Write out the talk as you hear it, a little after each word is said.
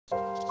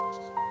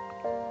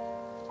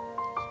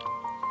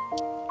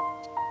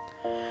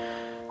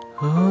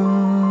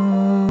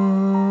Ooh,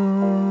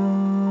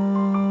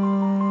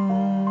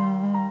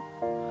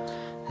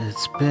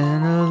 it's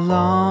been a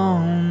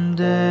long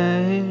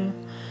day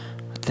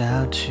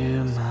without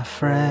you, my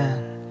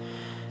friend,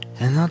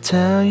 and I'll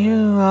tell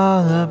you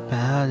all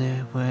about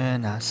it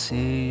when I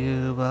see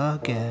you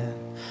again.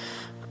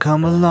 We've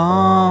come a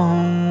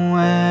long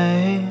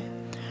way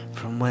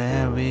from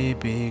where we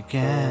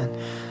began.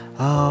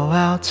 Oh,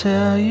 I'll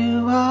tell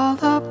you all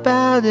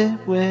about it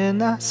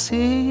when I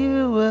see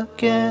you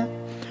again.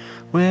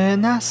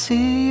 When I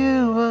see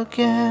you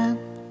again.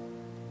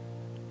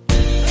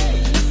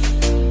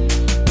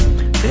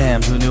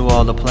 Damn, who knew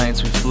all the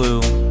planes we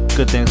flew?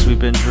 Good things we've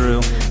been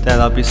through.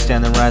 That I'll be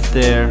standing right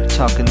there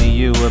talking to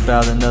you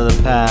about another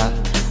path.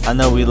 I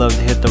know we love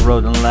to hit the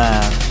road and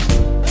laugh,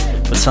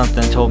 but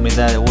something told me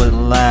that it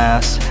wouldn't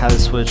last. Had to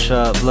switch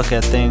up, look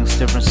at things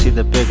different, see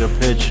the bigger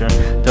picture.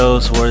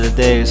 Those were the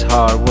days,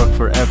 hard work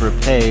forever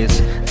pays.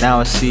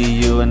 Now I see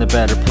you in a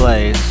better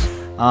place.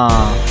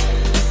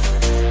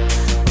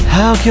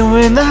 How can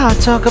we not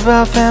talk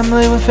about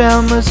family when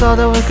family's all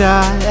that we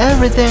got?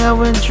 Everything I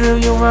went through,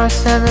 you were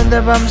standing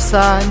there by my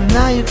side.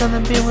 Now you're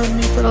gonna be with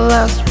me for the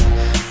last one.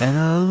 And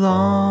a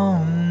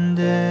long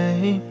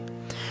day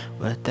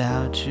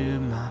without you,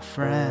 my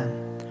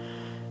friend,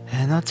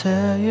 and I'll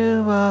tell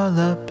you all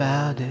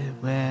about it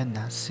when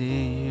I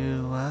see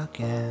you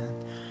again.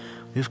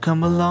 We've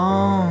come a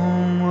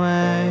long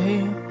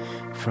way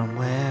from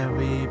where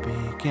we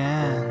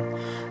began.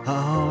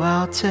 Oh,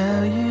 I'll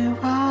tell you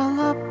all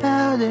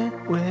about it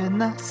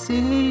when I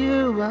see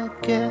you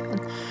again.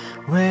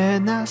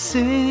 When I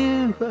see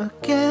you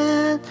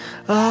again.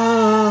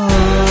 Oh,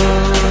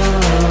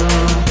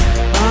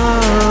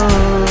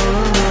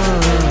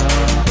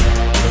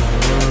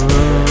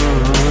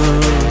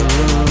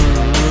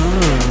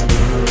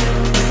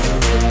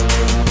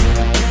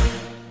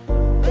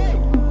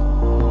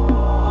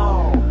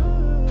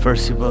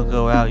 first you will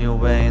go out your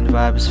way and the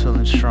vibe is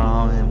feeling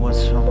strong, and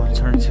what's will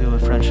turn to a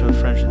friendship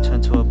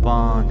turn to a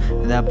bond,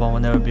 and that bond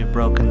will never be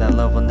broken, that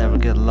love will never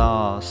get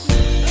lost.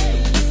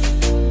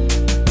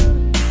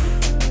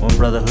 When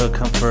brotherhood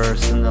come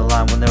first and the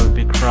line will never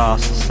be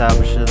crossed,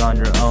 establish it on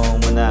your own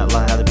when that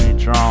line had to be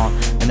drawn,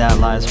 and that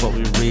line is what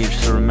we reach,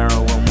 so remember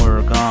when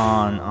we're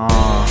gone.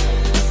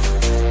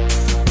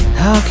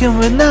 How can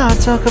we not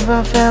talk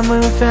about family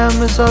when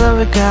family's all that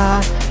we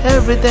got?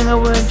 Everything I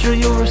went through,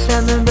 you were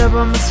standing there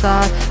by my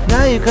side.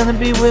 Now you're gonna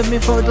be with me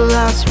for the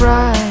last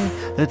ride.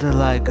 Let the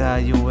light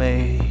guide your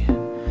way.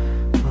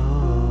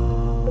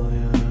 Oh,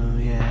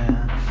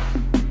 yeah.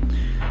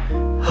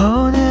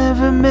 Hold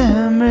every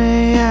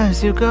memory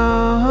as you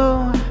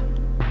go,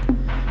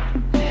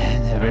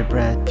 and every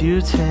breath you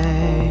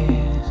take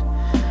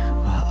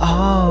will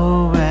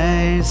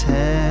always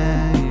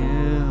have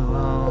you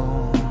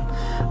home.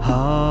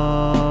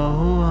 Home.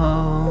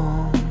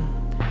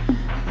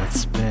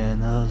 It's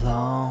been a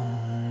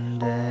long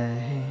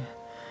day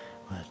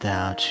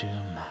without you,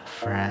 my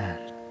friend,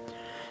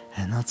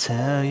 and I'll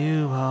tell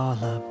you all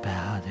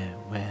about it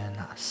when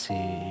I see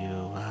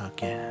you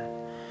again.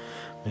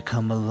 We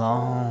come a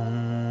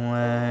long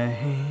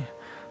way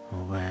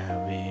where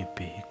we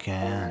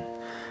began.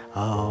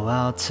 Oh,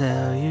 I'll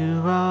tell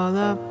you all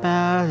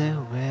about it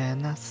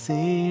when I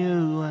see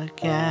you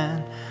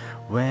again.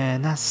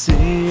 When I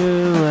see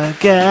you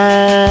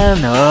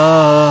again.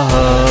 Oh.